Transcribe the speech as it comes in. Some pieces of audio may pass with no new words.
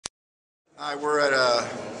Hi, we're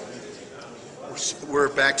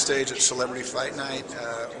backstage at Celebrity Fight Night.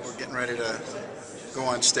 We're getting ready to go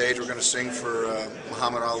on stage. We're going to sing for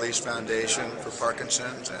Muhammad Ali's Foundation for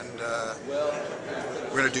Parkinson's, and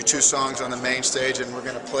we're going to do 2 songs on the main stage, and we're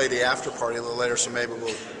going to play the after party a little later. So maybe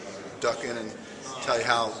we'll duck in and tell you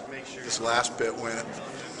how this last bit went.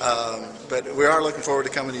 But we are looking forward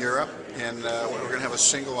to coming to Europe, and we're going to have a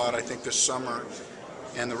single out, I think, this summer,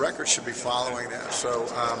 and the record should be following that. So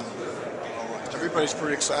everybody's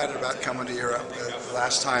pretty excited about coming to Europe. The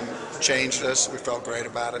last time changed us. We felt great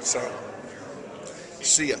about it. So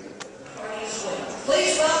see ya.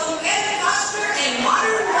 Please welcome Costner and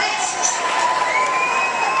Modern West.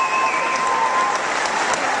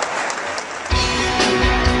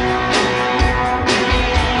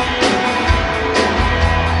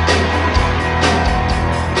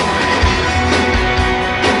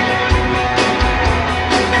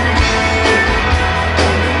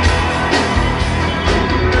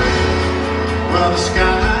 The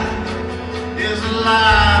sky is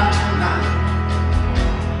alive tonight.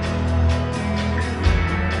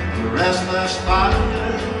 The restless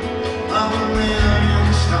fire of a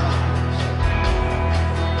million stars.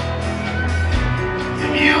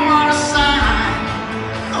 If you want a sign,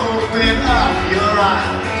 open up your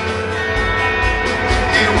eyes.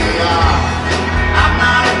 Here we are.